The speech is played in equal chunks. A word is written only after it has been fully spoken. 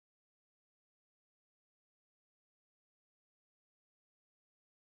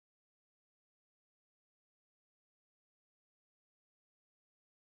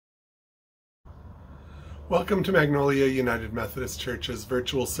Welcome to Magnolia United Methodist Church's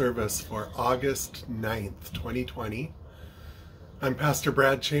virtual service for August 9th, 2020. I'm Pastor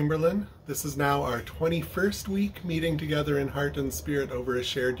Brad Chamberlain. This is now our 21st week meeting together in heart and spirit over a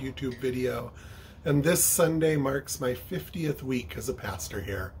shared YouTube video, and this Sunday marks my 50th week as a pastor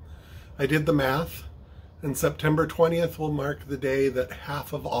here. I did the math, and September 20th will mark the day that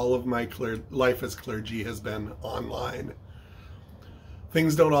half of all of my life as clergy has been online.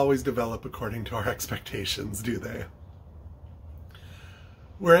 Things don't always develop according to our expectations, do they?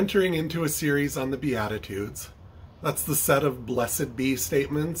 We're entering into a series on the Beatitudes. That's the set of blessed be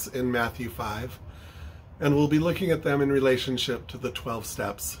statements in Matthew 5, and we'll be looking at them in relationship to the 12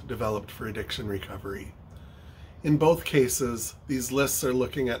 steps developed for addiction recovery. In both cases, these lists are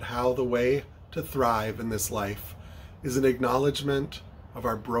looking at how the way to thrive in this life is an acknowledgement of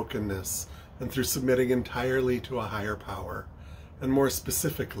our brokenness and through submitting entirely to a higher power, and more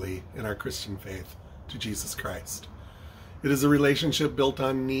specifically in our Christian faith to Jesus Christ. It is a relationship built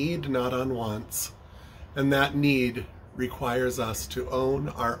on need, not on wants, and that need requires us to own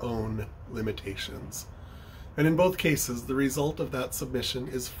our own limitations. And in both cases, the result of that submission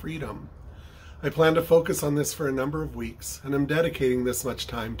is freedom. I plan to focus on this for a number of weeks, and I'm dedicating this much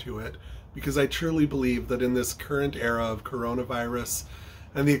time to it because I truly believe that in this current era of coronavirus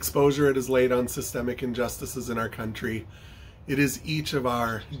and the exposure it has laid on systemic injustices in our country, it is each of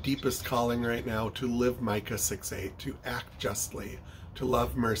our deepest calling right now to live Micah 6:8, to act justly, to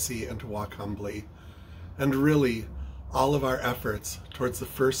love mercy, and to walk humbly. And really, all of our efforts towards the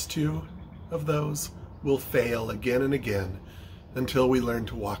first two of those will fail again and again until we learn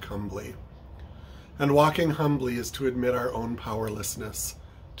to walk humbly. And walking humbly is to admit our own powerlessness,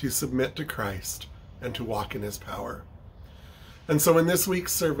 to submit to Christ, and to walk in his power. And so in this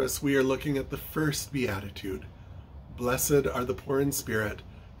week's service, we are looking at the first beatitude. Blessed are the poor in spirit,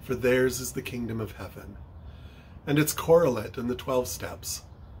 for theirs is the kingdom of heaven. And its correlate in the 12 steps.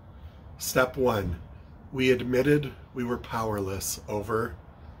 Step 1, we admitted we were powerless over,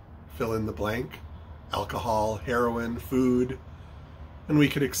 fill in the blank, alcohol, heroin, food, and we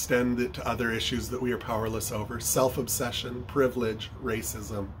could extend it to other issues that we are powerless over, self-obsession, privilege,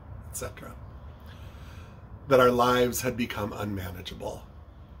 racism, etc. That our lives had become unmanageable.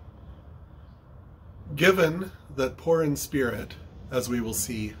 Given that poor in spirit, as we will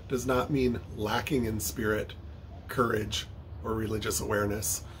see, does not mean lacking in spirit, courage, or religious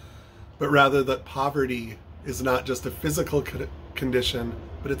awareness, but rather that poverty is not just a physical condition,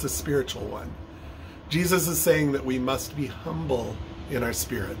 but it's a spiritual one. Jesus is saying that we must be humble in our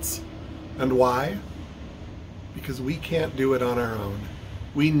spirits. And why? Because we can't do it on our own.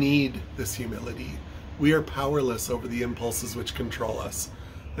 We need this humility. We are powerless over the impulses which control us.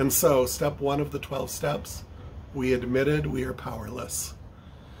 And so, step 1 of the 12 steps, we admitted we are powerless.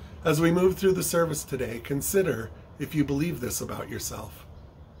 As we move through the service today, consider if you believe this about yourself.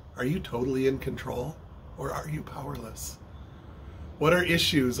 Are you totally in control, or are you powerless? What are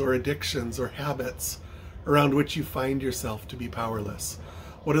issues or addictions or habits around which you find yourself to be powerless?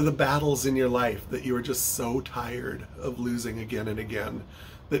 What are the battles in your life that you are just so tired of losing again and again,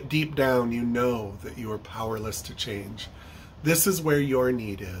 that deep down you know that you are powerless to change? This is where your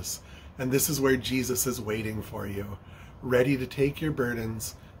need is, and this is where Jesus is waiting for you, ready to take your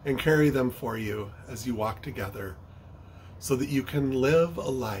burdens and carry them for you as you walk together, so that you can live a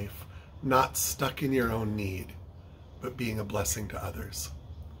life not stuck in your own need, but being a blessing to others.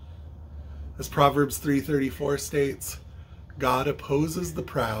 As Proverbs 3:34 states, God opposes the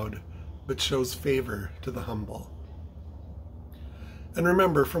proud, but shows favor to the humble. And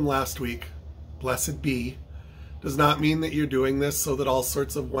remember from last week, blessed be does not mean that you're doing this so that all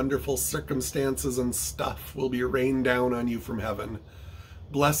sorts of wonderful circumstances and stuff will be rained down on you from heaven.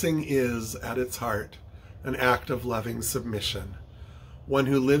 Blessing is, at its heart, an act of loving submission. One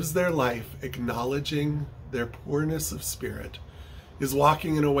who lives their life acknowledging their poorness of spirit is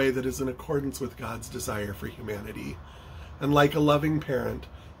walking in a way that is in accordance with God's desire for humanity. And like a loving parent,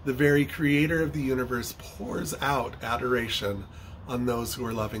 the very creator of the universe pours out adoration on those who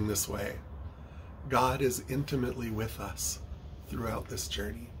are loving this way. God is intimately with us throughout this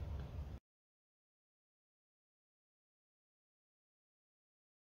journey.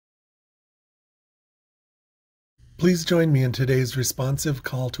 Please join me in today's responsive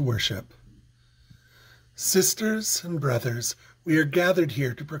call to worship. Sisters and brothers, we are gathered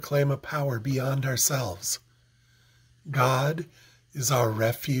here to proclaim a power beyond ourselves. God is our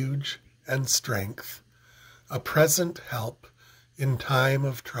refuge and strength, a present help in time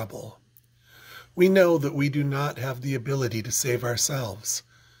of trouble. We know that we do not have the ability to save ourselves.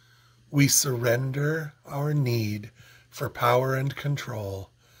 We surrender our need for power and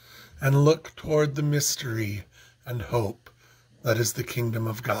control and look toward the mystery and hope that is the kingdom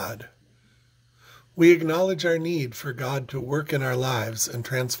of God. We acknowledge our need for God to work in our lives and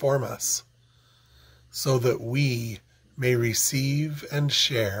transform us, so that we may receive and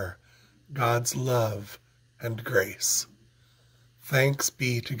share God's love and grace. Thanks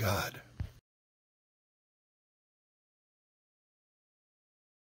be to God.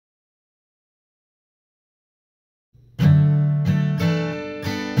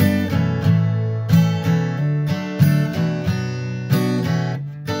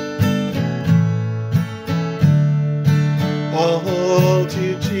 All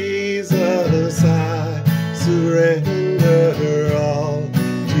to Jesus I surrender, all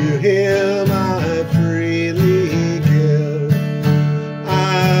to Him I freely give.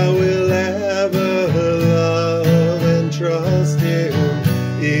 I will ever love and trust Him,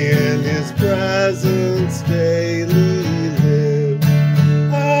 in His presence daily live.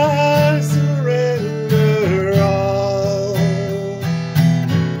 I surrender all,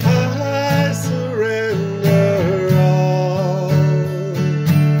 I surrender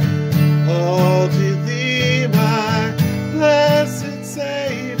all to Thee, my blessed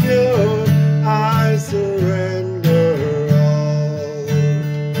Savior. I surrender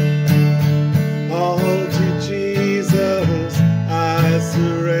all to Jesus I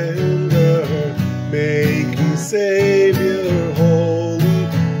surrender. Make me Savior wholly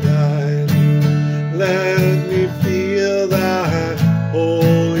Thine. Let me feel Thy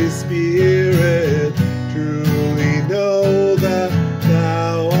Holy Spirit, truly know that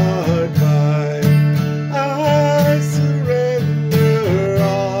Thou art mine. I surrender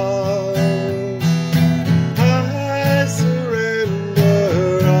all, I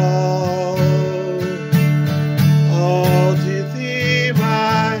surrender all to Thee,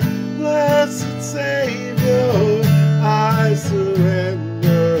 my blessed Savior. I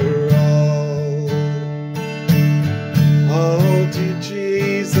surrender all to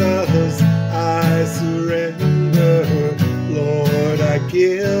Jesus I surrender. Lord, I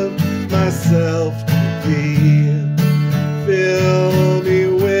give myself to Thee. Fill me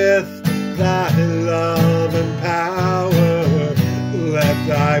with Thy love and power. Let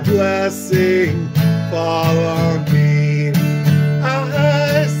Thy blessing fall on me.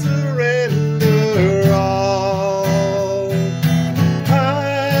 I surrender all,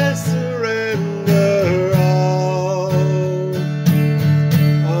 I surrender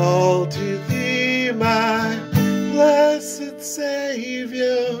all to Thee, my blessed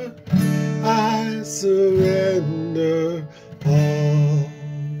Savior. I surrender all.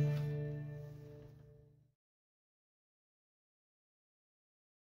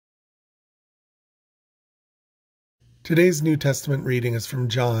 Today's New Testament reading is from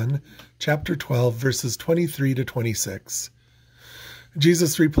John, chapter 12, verses 23 to 26.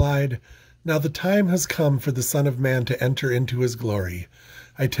 Jesus replied, "Now the time has come for the Son of Man to enter into His glory.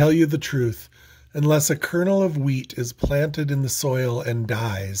 I tell you the truth, unless a kernel of wheat is planted in the soil and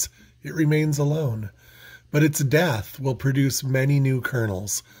dies, it remains alone. But its death will produce many new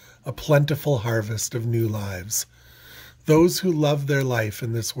kernels, a plentiful harvest of new lives. Those who love their life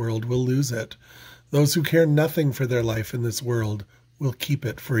in this world will lose it. Those who care nothing for their life in this world will keep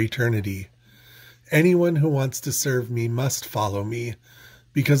it for eternity. Anyone who wants to serve me must follow me,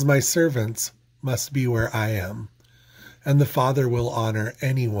 because my servants must be where I am, and the Father will honor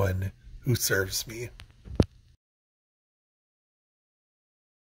anyone who serves me."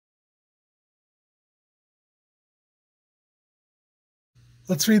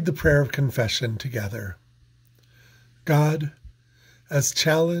 Let's read the prayer of confession together. God, as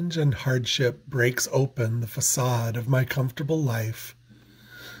challenge and hardship breaks open the facade of my comfortable life,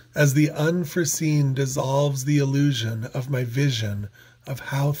 as the unforeseen dissolves the illusion of my vision of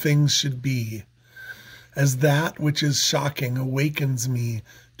how things should be, as that which is shocking awakens me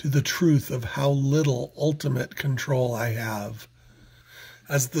to the truth of how little ultimate control I have,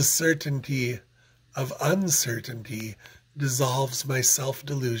 as the certainty of uncertainty dissolves my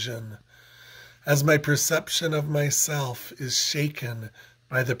self-delusion, as my perception of myself is shaken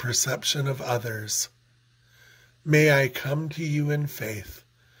by the perception of others. May I come to you in faith,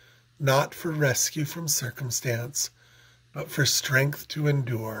 not for rescue from circumstance, but for strength to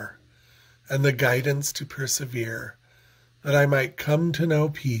endure and the guidance to persevere, that I might come to know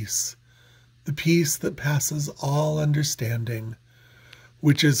peace, the peace that passes all understanding,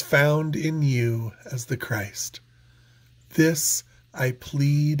 which is found in you as the Christ. This I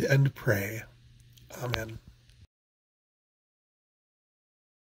plead and pray. Amen.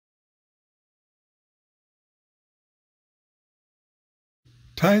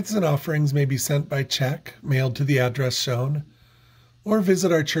 Tithes and offerings may be sent by check, mailed to the address shown, or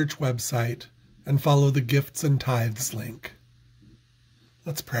visit our church website and follow the Gifts and Tithes link.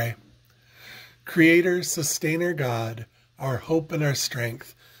 Let's pray. Creator, sustainer God, our hope and our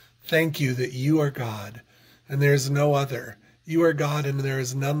strength, thank you that you are God, and there is no other. You are God, and there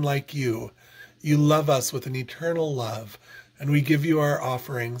is none like you. You love us with an eternal love, and we give you our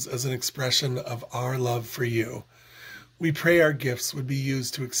offerings as an expression of our love for you. We pray our gifts would be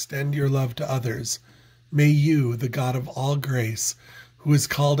used to extend your love to others. May you, the God of all grace, who has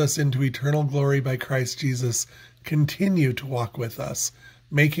called us into eternal glory by Christ Jesus, continue to walk with us,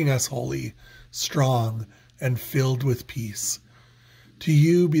 making us holy, strong, and filled with peace. To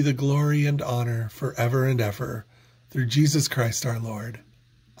you be the glory and honor forever and ever, through Jesus Christ our Lord.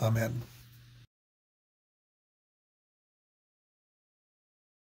 Amen.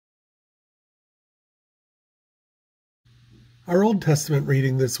 Our Old Testament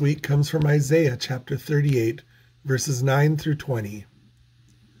reading this week comes from Isaiah chapter 38, verses 9 through 20.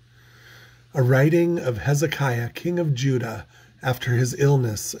 A writing of Hezekiah, king of Judah, after his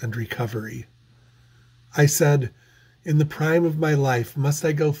illness and recovery. I said, in the prime of my life, must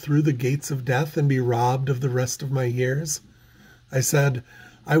I go through the gates of death and be robbed of the rest of my years? I said,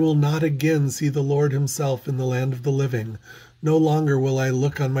 I will not again see the Lord himself in the land of the living. No longer will I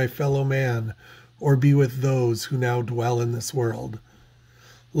look on my fellow man, or be with those who now dwell in this world.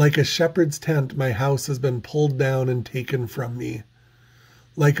 Like a shepherd's tent, my house has been pulled down and taken from me.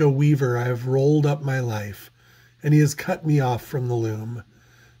 Like a weaver, I have rolled up my life, and he has cut me off from the loom.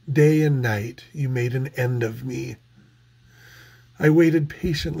 Day and night, you made an end of me. I waited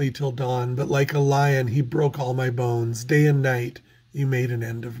patiently till dawn, but like a lion, he broke all my bones. Day and night, you made an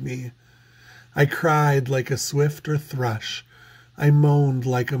end of me. I cried like a swift or thrush. I moaned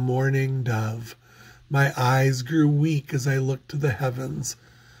like a mourning dove. My eyes grew weak as I looked to the heavens.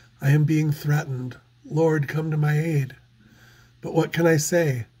 I am being threatened. Lord, come to my aid. But what can I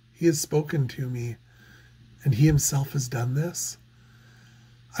say? He has spoken to me, and he himself has done this.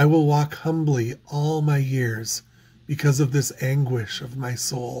 I will walk humbly all my years because of this anguish of my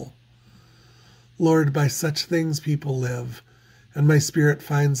soul. Lord, by such things people live, and my spirit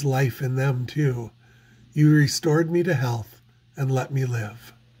finds life in them too. You restored me to health and let me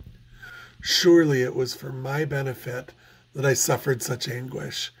live. Surely it was for my benefit that I suffered such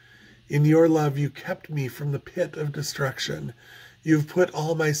anguish. In your love you kept me from the pit of destruction. You have put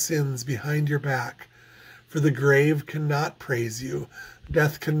all my sins behind your back. For the grave cannot praise you.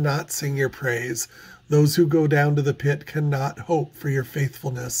 Death cannot sing your praise. Those who go down to the pit cannot hope for your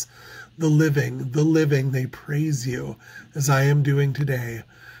faithfulness. The living, they praise you, as I am doing today.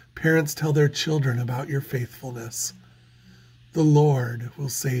 Parents tell their children about your faithfulness. The Lord will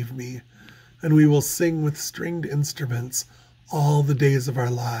save me, and we will sing with stringed instruments all the days of our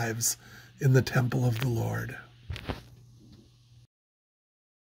lives in the temple of the Lord.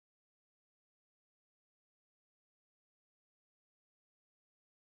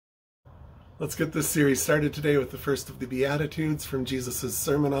 Let's get this series started today with the first of the Beatitudes from Jesus'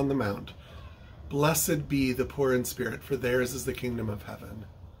 Sermon on the Mount. Blessed be the poor in spirit, for theirs is the kingdom of heaven.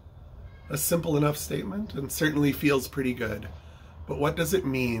 A simple enough statement, and certainly feels pretty good. But what does it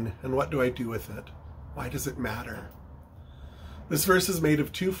mean, and what do I do with it? Why does it matter? This verse is made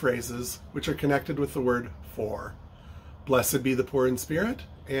of two phrases, which are connected with the word for. Blessed be the poor in spirit,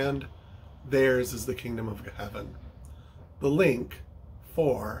 and theirs is the kingdom of heaven. The link,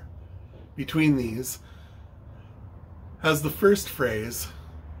 for, between these has the first phrase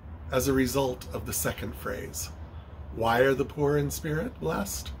as a result of the second phrase. Why are the poor in spirit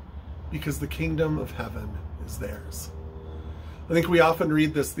blessed? Because the kingdom of heaven is theirs. I think we often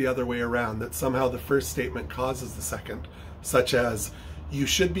read this the other way around, that somehow the first statement causes the second, such as, you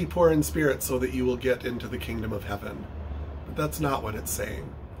should be poor in spirit so that you will get into the kingdom of heaven. But that's not what it's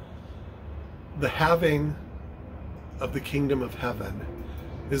saying. The having of the kingdom of heaven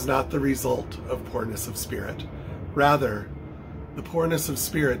is not the result of poorness of spirit. Rather, the poorness of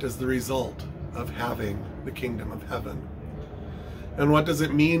spirit is the result of having the kingdom of heaven. And what does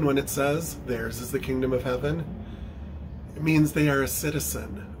it mean when it says, theirs is the kingdom of heaven? It means they are a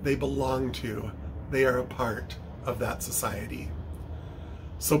citizen, they belong to, they are a part of that society.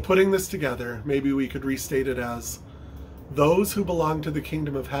 So putting this together, maybe we could restate it as, those who belong to the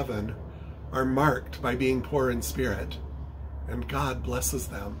kingdom of heaven are marked by being poor in spirit, and God blesses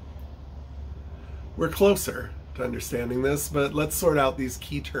them. We're closer to understanding this, but let's sort out these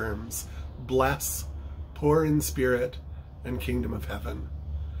key terms: bless, poor in spirit, and kingdom of heaven.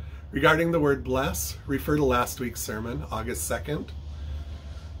 Regarding the word bless, refer to last week's sermon, August 2nd.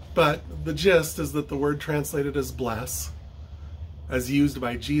 But the gist is that the word translated as bless, as used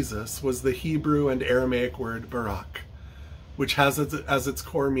by Jesus, was the Hebrew and Aramaic word barak. which has as its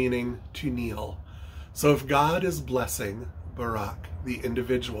core meaning to kneel. So if God is blessing, Barak, the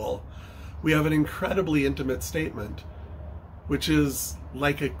individual, we have an incredibly intimate statement, which is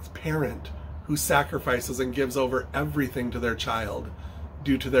like a parent who sacrifices and gives over everything to their child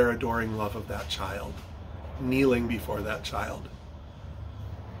due to their adoring love of that child, kneeling before that child.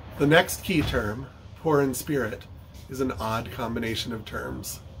 The next key term, poor in spirit, is an odd combination of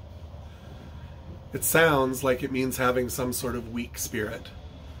terms. It sounds like it means having some sort of weak spirit,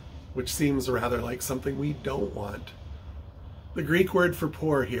 which seems rather like something we don't want. The Greek word for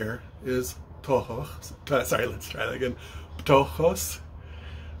poor here is ptochos, ptochos,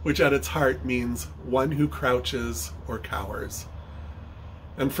 which at its heart means one who crouches or cowers.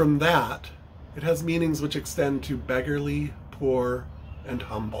 And from that, it has meanings which extend to beggarly, poor, and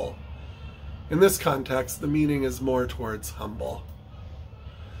humble. In this context, the meaning is more towards humble.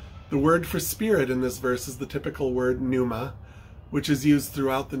 The word for spirit in this verse is the typical word pneuma, which is used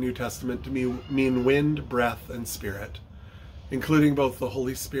throughout the New Testament to mean wind, breath, and spirit, including both the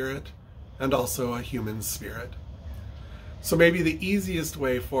Holy Spirit and also a human spirit. So maybe the easiest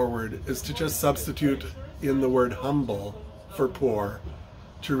way forward is to just substitute in the word humble for poor,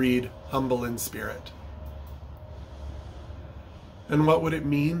 to read humble in spirit. And what would it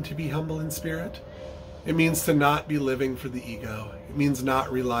mean to be humble in spirit? It means to not be living for the ego. It means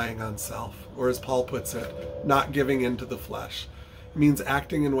not relying on self, or as Paul puts it, not giving in to the flesh. It means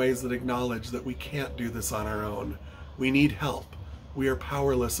acting in ways that acknowledge that we can't do this on our own. We need help. We are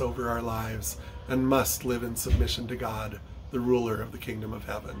powerless over our lives and must live in submission to God, the ruler of the kingdom of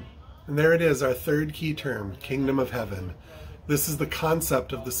heaven. And there it is, our third key term, kingdom of heaven. This is the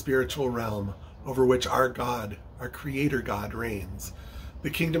concept of the spiritual realm over which our God, our Creator God, reigns. The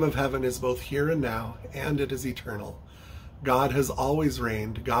kingdom of heaven is both here and now, and it is eternal. God has always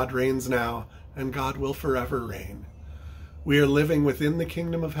reigned, God reigns now, and God will forever reign. We are living within the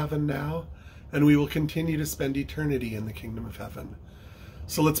kingdom of heaven now, and we will continue to spend eternity in the kingdom of heaven.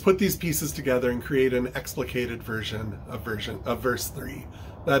 So let's put these pieces together and create an explicated version of verse 3.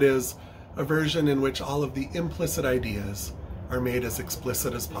 That is, a version in which all of the implicit ideas are made as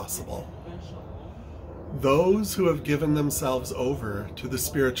explicit as possible. Those who have given themselves over to the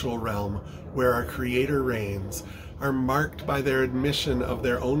spiritual realm where our Creator reigns are marked by their admission of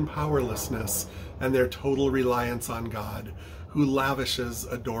their own powerlessness and their total reliance on God, who lavishes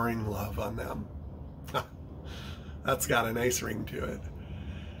adoring love on them. That's got a nice ring to it.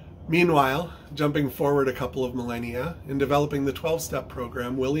 Meanwhile, jumping forward a couple of millennia, in developing the 12-step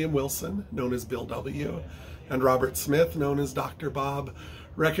program, William Wilson, known as Bill W., and Robert Smith, known as Dr. Bob,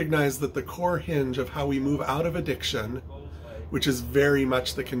 recognized that the core hinge of how we move out of addiction, which is very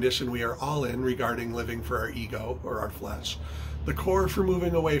much the condition we are all in regarding living for our ego or our flesh, the core for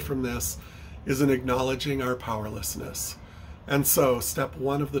moving away from this is in acknowledging our powerlessness. And so, step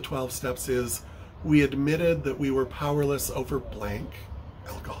 1 of the 12 steps is, we admitted that we were powerless over blank,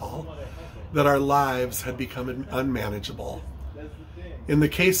 alcohol, that our lives had become unmanageable. In the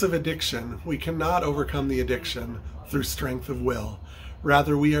case of addiction, we cannot overcome the addiction through strength of will.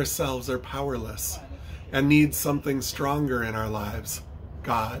 Rather, we ourselves are powerless and need something stronger in our lives,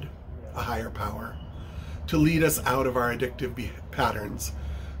 God, a higher power, to lead us out of our addictive patterns.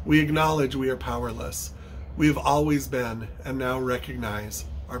 We acknowledge we are powerless. We have always been and now recognize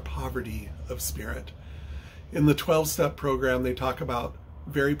our poverty of spirit. In the 12-step program, they talk about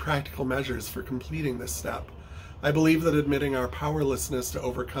very practical measures for completing this step. I believe that admitting our powerlessness to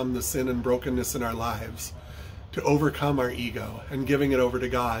overcome the sin and brokenness in our lives, to overcome our ego and giving it over to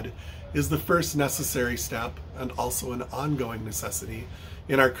God, is the first necessary step and also an ongoing necessity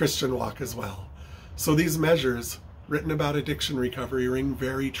in our Christian walk as well. So these measures written about addiction recovery ring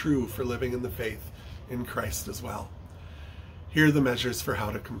very true for living in the faith in Christ as well. Here are the measures for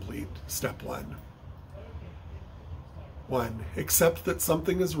how to complete step 1. 1. Accept that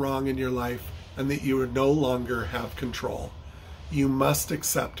something is wrong in your life and that you no longer have control. You must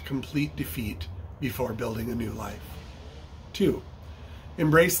accept complete defeat before building a new life. 2.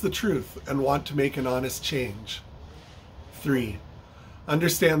 Embrace the truth and want to make an honest change. 3.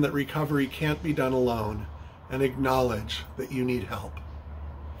 Understand that recovery can't be done alone and acknowledge that you need help.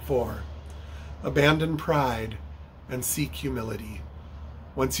 4. Abandon pride and seek humility.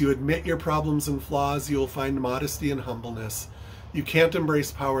 Once you admit your problems and flaws, you will find modesty and humbleness. You can't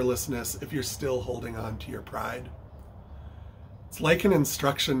embrace powerlessness if you're still holding on to your pride. It's like an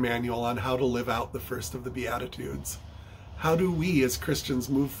instruction manual on how to live out the first of the Beatitudes. How do we as Christians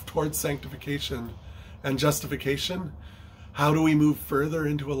move towards sanctification and justification? How do we move further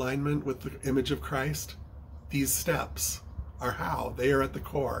into alignment with the image of Christ? These steps are how. They are at the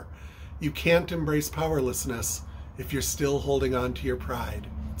core. You can't embrace powerlessness if you're still holding on to your pride,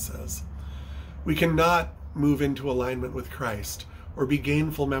 it says. We cannot move into alignment with Christ or be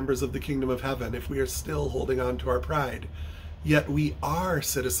gainful members of the kingdom of heaven if we are still holding on to our pride. Yet we are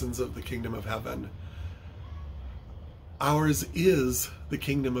citizens of the kingdom of heaven. Ours is the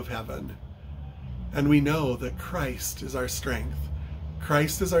kingdom of heaven. And we know that Christ is our strength.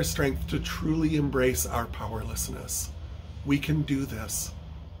 Christ is our strength to truly embrace our powerlessness. We can do this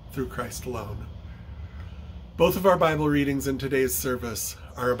through Christ alone. Both of our Bible readings in today's service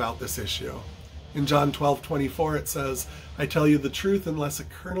are about this issue. In John 12:24 it says, I tell you the truth, unless a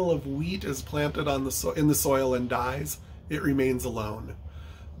kernel of wheat is planted in the soil and dies, it remains alone.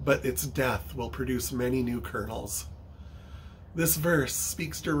 But its death will produce many new kernels. This verse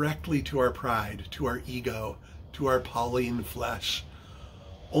speaks directly to our pride, to our ego, to our Pauline flesh.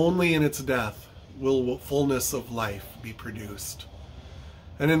 Only in its death will fullness of life be produced.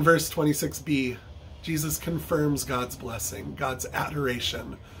 And in verse 26b, Jesus confirms God's blessing, God's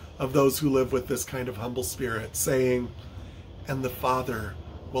adoration of those who live with this kind of humble spirit, saying, and the Father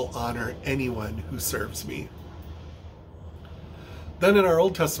will honor anyone who serves me. Then in our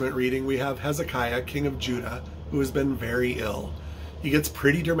Old Testament reading, we have Hezekiah, king of Judah, who has been very ill. He gets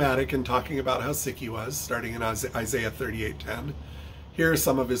pretty dramatic in talking about how sick he was, starting in Isaiah 38:10. Here are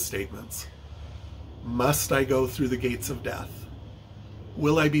some of his statements. Must I go through the gates of death?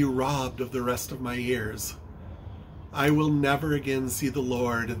 Will I be robbed of the rest of my years? I will never again see the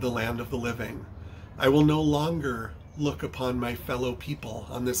Lord in the land of the living. I will no longer look upon my fellow people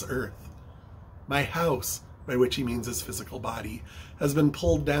on this earth. My house, by which he means his physical body, has been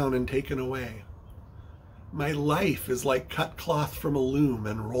pulled down and taken away. My life is like cut cloth from a loom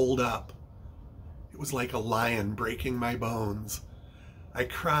and rolled up. It was like a lion breaking my bones. I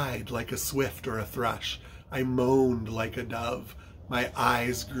cried like a swift or a thrush. I moaned like a dove. My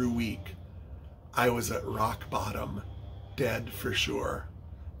eyes grew weak. I was at rock bottom, dead for sure.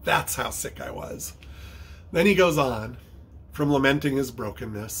 That's how sick I was. Then he goes on, from lamenting his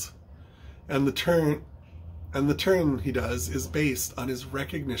brokenness, and the turn he does is based on his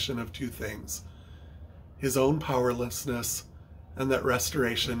recognition of two things: his own powerlessness, and that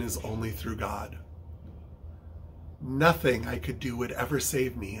restoration is only through God. Nothing I could do would ever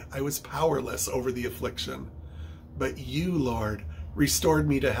save me. I was powerless over the affliction. But you, Lord, restored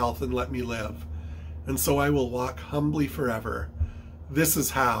me to health and let me live. And so I will walk humbly forever. This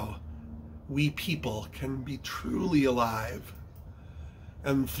is how we people can be truly alive.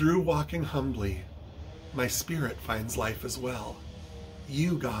 And through walking humbly, my spirit finds life as well.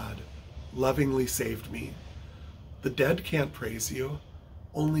 You, God, lovingly saved me. The dead can't praise you,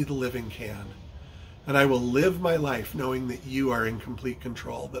 only the living can. And I will live my life knowing that you are in complete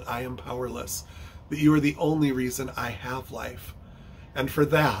control, that I am powerless, that you are the only reason I have life. And for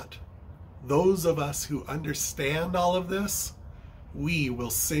that, those of us who understand all of this, we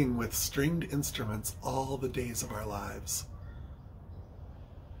will sing with stringed instruments all the days of our lives.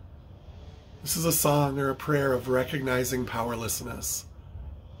 This is a song or a prayer of recognizing powerlessness,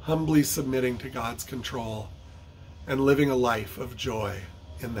 humbly submitting to God's control, and living a life of joy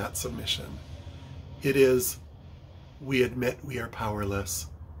in that submission. It is, we admit we are powerless,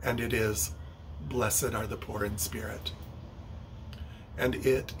 and it is, blessed are the poor in spirit. And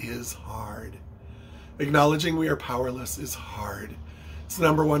it is hard. Acknowledging we are powerless is hard. It's the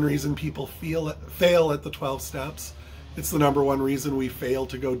number one reason people fail at the 12 steps. It's the number one reason we fail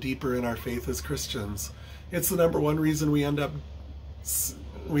to go deeper in our faith as Christians. It's the number one reason we end up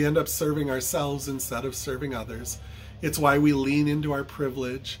serving ourselves instead of serving others. It's why we lean into our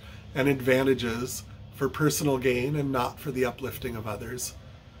privilege and advantages for personal gain and not for the uplifting of others.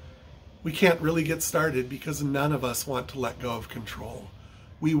 We can't really get started because none of us want to let go of control.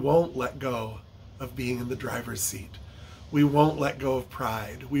 We won't let go of being in the driver's seat. We won't let go of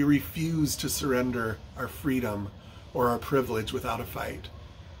pride. We refuse to surrender our freedom or our privilege without a fight.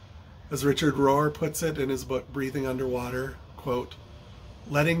 As Richard Rohr puts it in his book, Breathing Underwater, quote,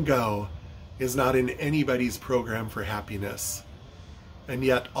 letting go is not in anybody's program for happiness. And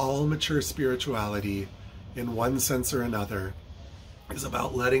yet all mature spirituality, in one sense or another, is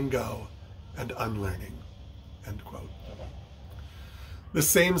about letting go and unlearning, end quote. The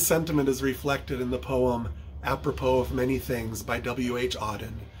same sentiment is reflected in the poem Apropos of Many Things by W.H.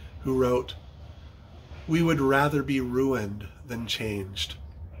 Auden, who wrote, we would rather be ruined than changed.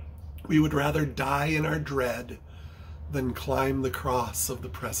 We would rather die in our dread than climb the cross of the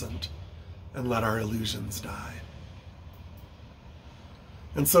present and let our illusions die.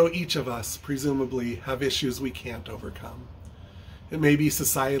 And so each of us, presumably, have issues we can't overcome. It may be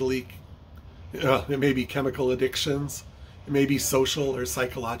societally, it may be chemical addictions, it may be social or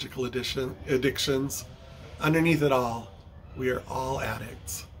psychological addictions, Underneath it all, we are all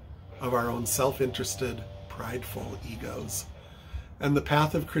addicts of our own self-interested, prideful egos. And the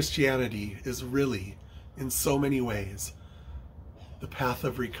path of Christianity is really, in so many ways, the path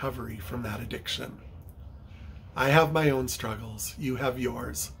of recovery from that addiction. I have my own struggles. You have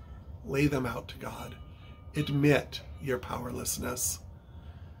yours. Lay them out to God. Admit your powerlessness.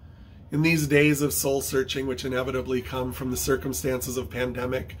 In these days of soul searching, which inevitably come from the circumstances of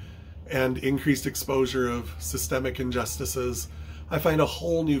pandemic and increased exposure of systemic injustices, I find a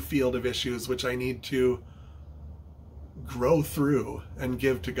whole new field of issues which I need to grow through and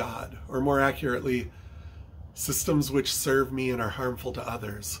give to God, or more accurately, systems which serve me and are harmful to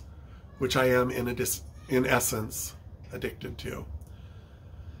others, which I am in essence addicted to.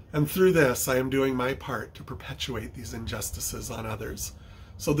 And through this, I am doing my part to perpetuate these injustices on others.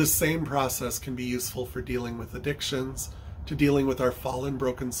 So this same process can be useful for dealing with addictions, to dealing with our fallen,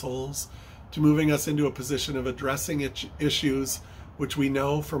 broken souls, to moving us into a position of addressing issues which we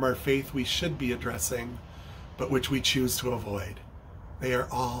know from our faith we should be addressing, but which we choose to avoid. They are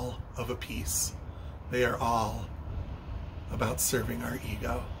all of a piece. They are all about serving our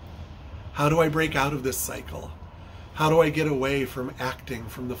ego. How do I break out of this cycle? How do I get away from acting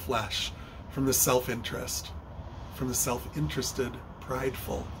from the flesh, from the self-interest, from the self-interested,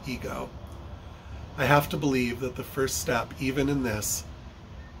 prideful ego? I have to believe that the first step, even in this,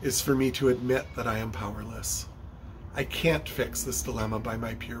 is for me to admit that I am powerless. I can't fix this dilemma by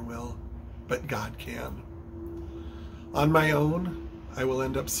my pure will, but God can. On my own, I will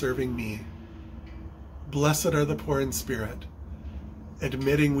end up serving me. Blessed are the poor in spirit,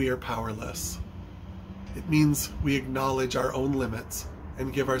 admitting we are powerless. It means we acknowledge our own limits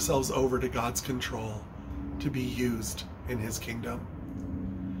and give ourselves over to God's control to be used in His kingdom.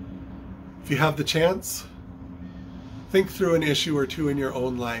 If you have the chance, think through an issue or two in your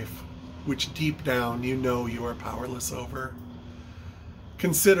own life which deep down you know you are powerless over.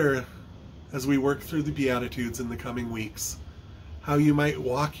 Consider, as we work through the Beatitudes in the coming weeks, how you might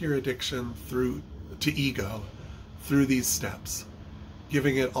walk your addiction through to ego through these steps,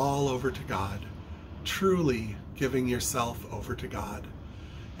 giving it all over to God, truly giving yourself over to God,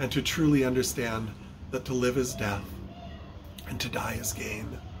 and to truly understand that to live is death and to die is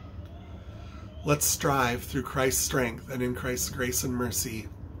gain. Let's strive through Christ's strength and in Christ's grace and mercy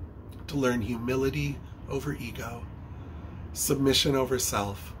to learn humility over ego, submission over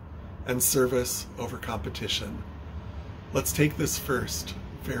self, and service over competition. Let's take this first,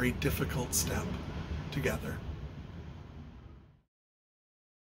 very difficult step together.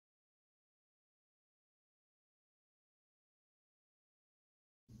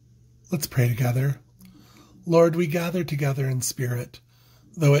 Let's pray together. Lord, we gather together in spirit,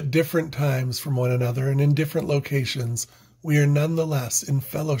 though at different times from one another and in different locations, we are nonetheless in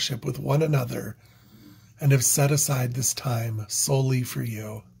fellowship with one another and have set aside this time solely for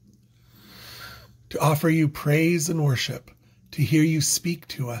you. To offer you praise and worship, to hear you speak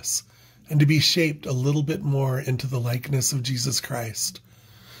to us, and to be shaped a little bit more into the likeness of Jesus Christ.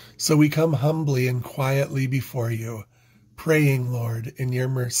 So we come humbly and quietly before you, praying, Lord, in your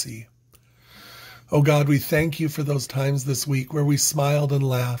mercy. Oh God, we thank you for those times this week where we smiled and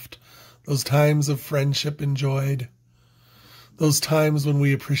laughed, those times of friendship enjoyed, those times when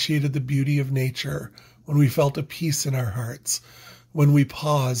we appreciated the beauty of nature, when we felt a peace in our hearts, when we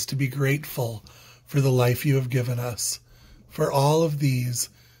paused to be grateful for the life you have given us. For all of these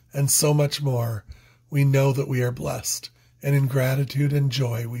and so much more, we know that we are blessed, and in gratitude and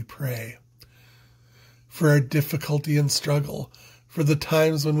joy we pray. For our difficulty and struggle, for the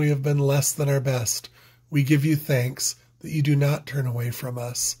times when we have been less than our best, we give you thanks that you do not turn away from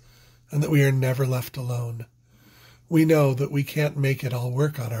us, and that we are never left alone. We know that we can't make it all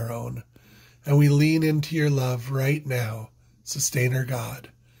work on our own, and we lean into your love right now, Sustainer God.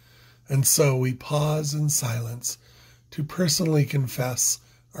 And so we pause in silence to personally confess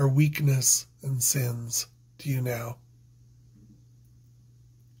our weakness and sins to you now.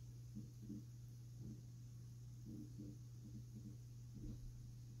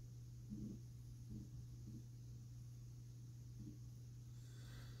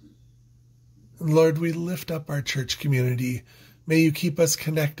 And Lord, we lift up our church community. May you keep us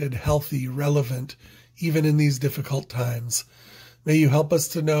connected, healthy, relevant, even in these difficult times. May you help us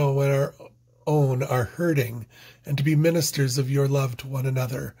to know when our own are hurting and to be ministers of your love to one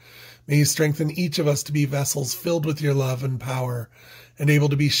another. May you strengthen each of us to be vessels filled with your love and power and able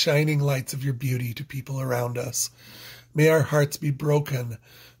to be shining lights of your beauty to people around us. May our hearts be broken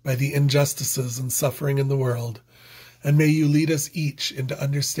by the injustices and suffering in the world, and may you lead us each into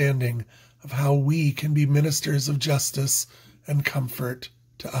understanding of how we can be ministers of justice and comfort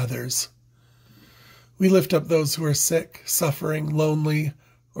to others. We lift up those who are sick, suffering, lonely,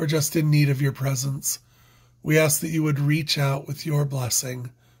 or just in need of your presence. We ask that you would reach out with your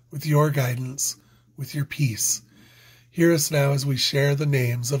blessing, with your guidance, with your peace. Hear us now as we share the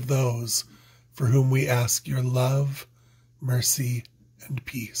names of those for whom we ask your love, mercy, and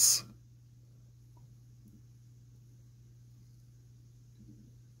peace.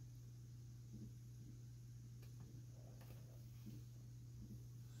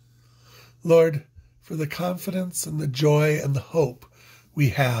 Lord, for the confidence and the joy and the hope we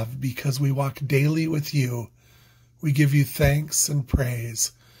have because we walk daily with you, we give you thanks and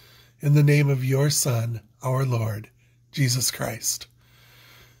praise in the name of your Son, our Lord, Jesus Christ.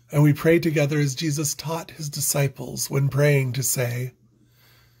 And we pray together as Jesus taught his disciples when praying to say,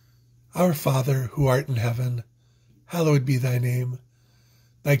 Our Father, who art in heaven, hallowed be thy name.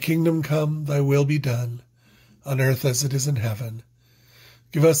 Thy kingdom come, thy will be done, on earth as it is in heaven.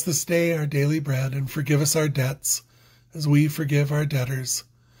 Give us this day our daily bread, and forgive us our debts, as we forgive our debtors.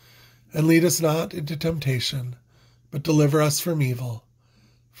 And lead us not into temptation, but deliver us from evil.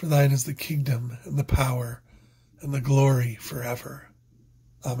 For thine is the kingdom, and the power, and the glory forever.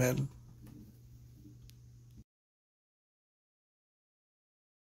 Amen.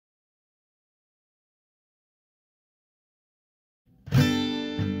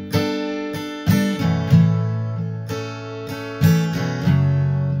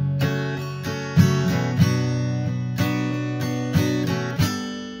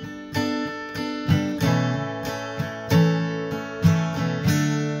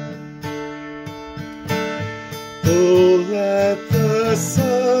 Oh, let the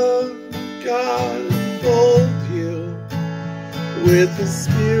Son God fold you with his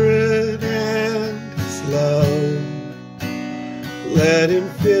Spirit and his love. Let him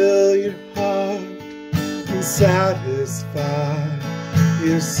fill your heart and satisfy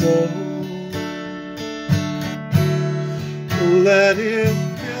your soul. Let him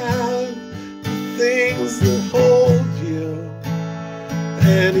have the things that hold you,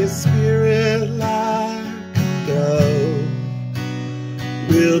 and his Spirit like a dove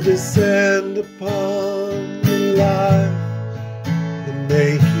will descend upon your life and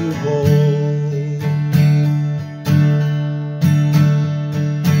make you whole.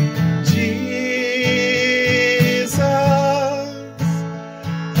 Jesus,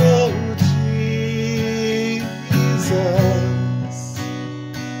 oh Jesus,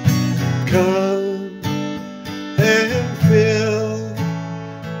 come and fill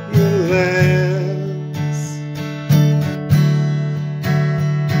your lands.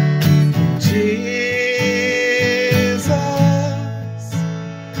 Jesus,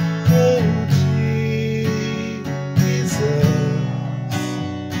 oh Jesus,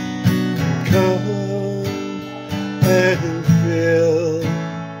 come and fill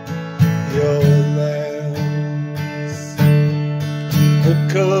your lands. Oh,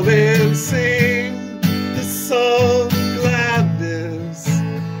 come and sing the song of gladness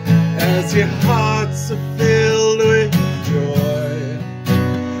as your hearts are filled with joy.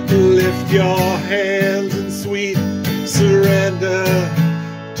 Lift your hands in sweet surrender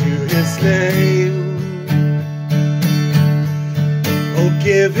to his name. Oh,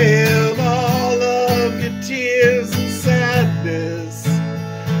 give him all of your tears and sadness.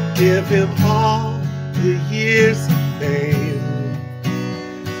 Give him all the years of pain,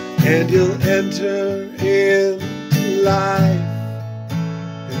 and you'll enter into life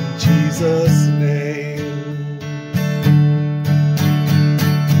in Jesus' name.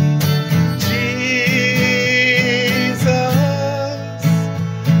 Jesus,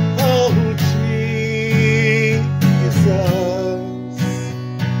 oh Jesus,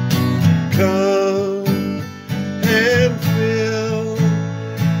 come and fill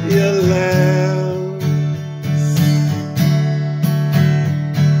your lands.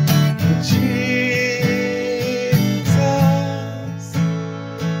 Jesus,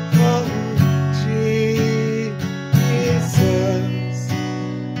 oh Jesus,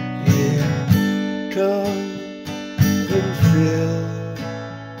 yeah, come and fill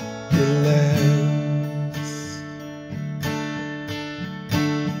your lands.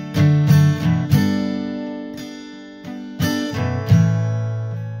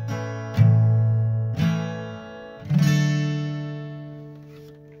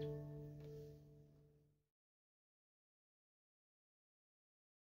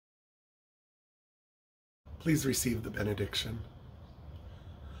 Please receive the benediction.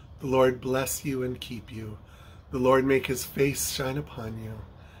 The Lord bless you and keep you. The Lord make his face shine upon you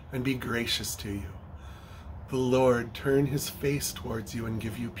and be gracious to you. The Lord turn his face towards you and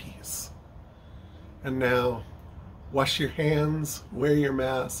give you peace. And now, wash your hands, wear your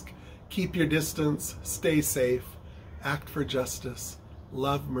mask, Keep your distance, stay safe, act for justice,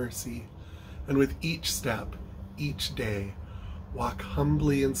 love mercy, and with each step, each day, walk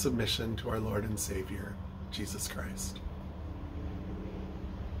humbly in submission to our Lord and Savior, Jesus Christ.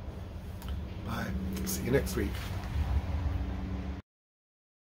 Bye. See you next week.